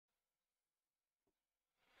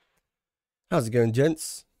How's it going,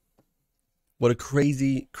 gents? What a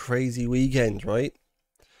crazy, crazy weekend, right?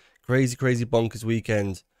 Crazy, crazy bonkers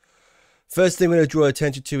weekend. First thing we're going to draw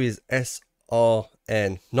attention to is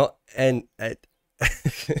SRN, not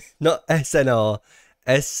not SNR,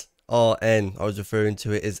 SRN. I was referring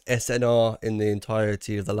to it as SNR in the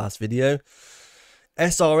entirety of the last video.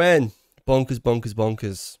 SRN, bonkers, bonkers,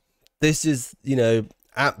 bonkers. This is,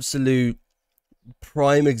 absolute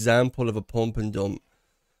prime example of a pump and dump.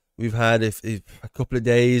 We've had a couple of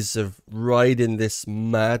days of riding this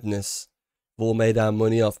madness. We've all made our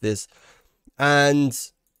money off this. And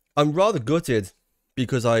I'm rather gutted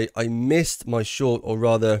because I missed my short, or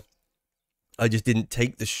rather, I just didn't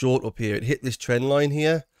take the short up here. It hit this trend line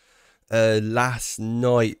here last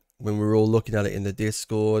night when we were all looking at it in the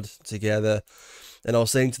Discord together. And I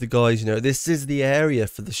was saying to the guys, this is the area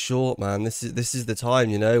for the short, man. This is the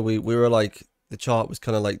time, we were like, the chart was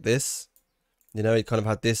kind of like this. It kind of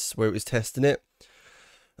had this where it was testing it.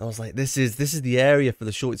 I was like, this is the area for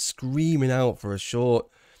the short. It's screaming out for a short.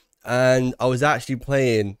 And I was actually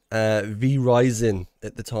playing V Rising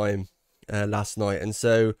at the time last night. And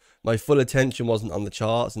so my full attention wasn't on the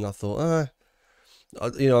charts. And I thought,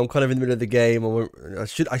 I'm kind of in the middle of the game. I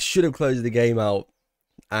should have closed the game out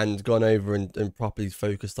and gone over and properly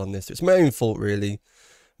focused on this. It's my own fault, really.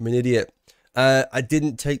 I'm an idiot. I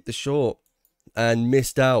didn't take the short and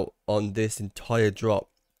missed out on this entire drop.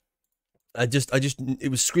 It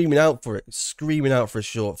was screaming out for a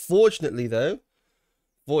short. Fortunately,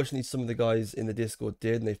 some of the guys in the Discord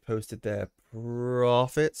did, and they've posted their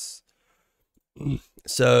profits.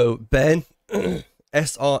 So Ben,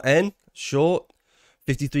 SRN short,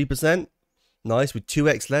 53%, nice, with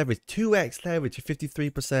 2x leverage,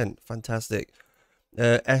 53%, fantastic.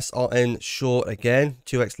 SRN short again,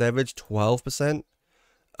 2x leverage, 12%.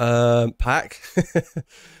 Pack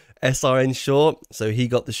SRN short, so he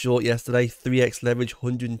got the short yesterday, 3x leverage,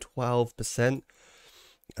 112%.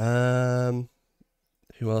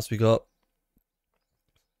 Who else we got?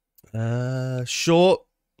 Short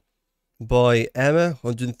by Emma,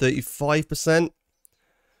 135%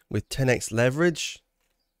 with 10x leverage.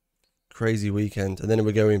 Crazy weekend. And then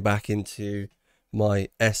we're going back into my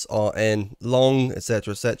SRN long,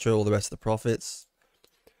 etc, all the rest of the profits.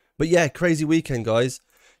 But yeah, crazy weekend, guys.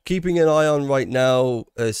 Keeping an eye on right now,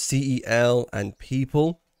 CEL and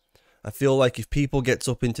People. I feel like if People gets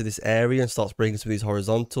up into this area and starts breaking some of these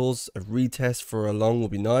horizontals, a retest for a long will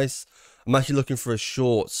be nice. I'm actually looking for a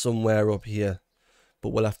short somewhere up here, but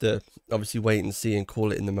we'll have to obviously wait and see and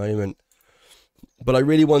call it in the moment. But I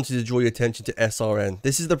really wanted to draw your attention to SRN.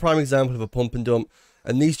 This is the prime example of a pump and dump,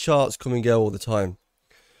 and these charts come and go all the time.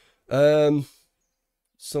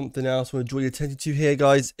 Something else I want to draw your attention to here,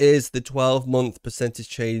 guys, is the 12-month percentage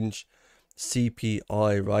change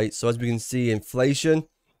CPI, right? So as we can see, inflation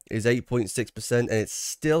is 8.6%, and it's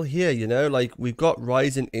still here, like we've got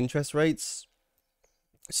rising interest rates.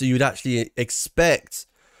 So you'd actually expect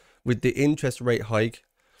with the interest rate hike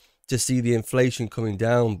to see the inflation coming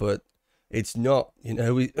down, but it's not,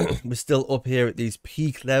 we're still up here at these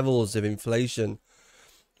peak levels of inflation,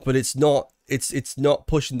 but it's not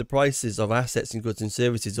pushing the prices of assets and goods and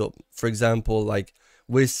services up. For example, like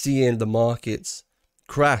we're seeing the markets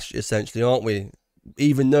crash essentially, aren't we?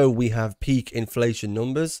 Even though we have peak inflation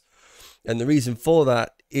numbers. And the reason for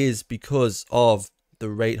that is because of the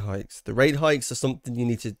rate hikes. The rate hikes are something you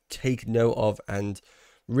need to take note of and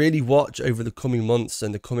really watch over the coming months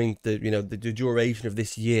and the duration of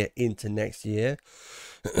this year into next year.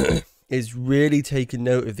 Is really taking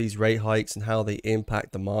note of these rate hikes and how they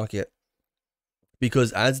impact the market.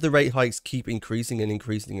 Because as the rate hikes keep increasing and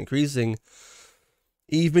increasing,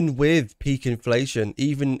 even with peak inflation,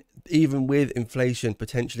 even with inflation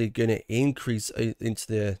potentially going to increase into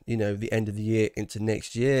the the end of the year into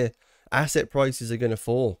next year, asset prices are going to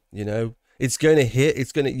fall. It's going to hit.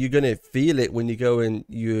 You're going to feel it when you go and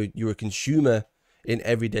you're a consumer in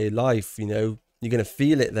everyday life. You're going to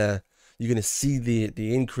feel it there. You're going to see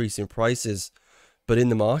the increase in prices, but in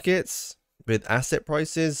the markets with asset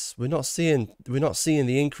prices, we're not seeing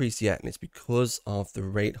the increase yet, and it's because of the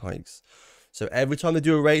rate hikes. So every time they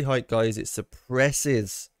do a rate hike, guys, it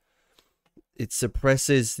suppresses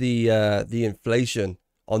the inflation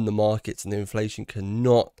on the markets, and the inflation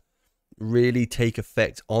cannot really take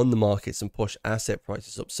effect on the markets and push asset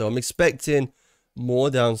prices up. So I'm expecting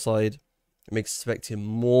more downside. I'm expecting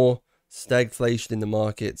more stagflation in the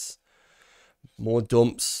markets, more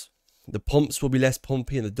dumps. The pumps will be less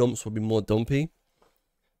pumpy and the dumps will be more dumpy.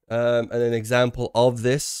 And an example of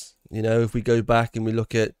this, if we go back and we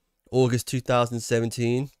look at August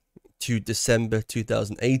 2017 to December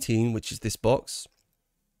 2018, which is this box.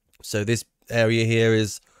 So this area here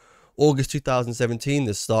is August 2017,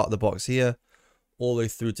 the start of the box here, all the way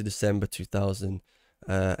through to December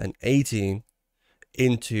 2018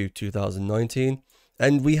 into 2019.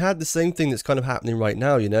 And we had the same thing that's kind of happening right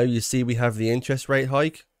now. You know, you see we have the interest rate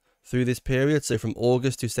hike through this period. So from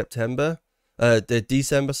August to December,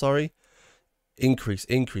 sorry, increase.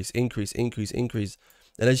 And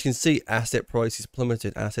as you can see, asset prices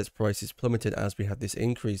plummeted as we had this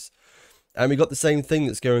increase. And we got the same thing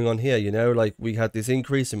that's going on here, you know, like we had this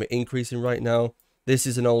increase and we're increasing right now. This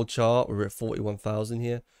is an old chart. We're at 41,000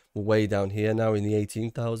 here. We're way down here now in the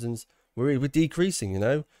 18,000s. We're decreasing, you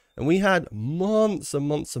know, and we had months and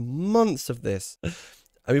months and months of this. And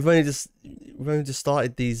we've only just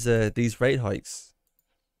started these rate hikes.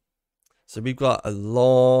 So we've got a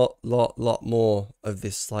lot more of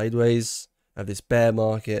this sideways, of this bear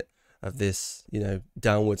market, of this, you know,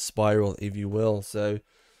 downward spiral, if you will. So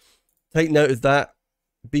take note of that.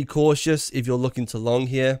 Be cautious if you're looking to long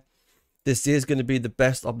here. This is going to be the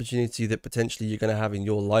best opportunity that potentially you're going to have in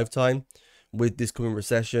your lifetime with this coming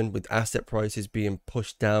recession, with asset prices being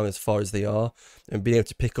pushed down as far as they are, and being able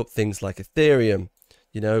to pick up things like Ethereum,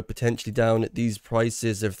 you know, potentially down at these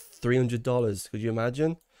prices of $300. Could you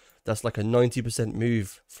imagine? That's like a 90%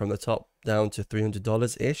 move from the top down to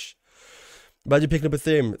 $300-ish. Imagine picking up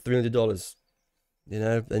Ethereum at $300, you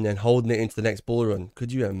know, and then holding it into the next bull run.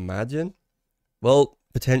 Could you imagine? Well,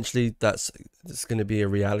 potentially that's going to be a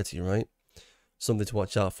reality, right? Something to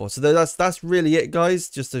watch out for. So that's really it, guys.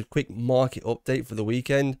 Just a quick market update for the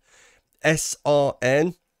weekend.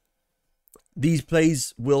 SRN. These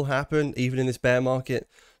plays will happen even in this bear market.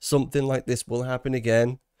 Something like this will happen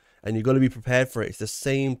again, and you've got to be prepared for it. It's the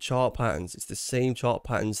same chart patterns. It's the same chart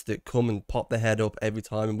patterns that come and pop their head up every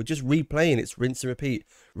time, and we're just replaying. It's rinse and repeat,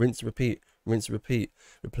 rinse and repeat, rinse and repeat.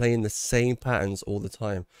 We're playing the same patterns all the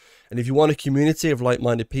time. And if you want a community of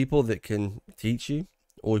like-minded people that can teach you,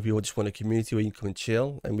 or if you just want a community where you can come and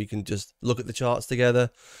chill and we can just look at the charts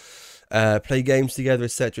together, play games together,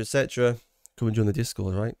 etc., come and join the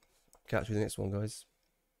Discord, right? Catch you in the next one, guys.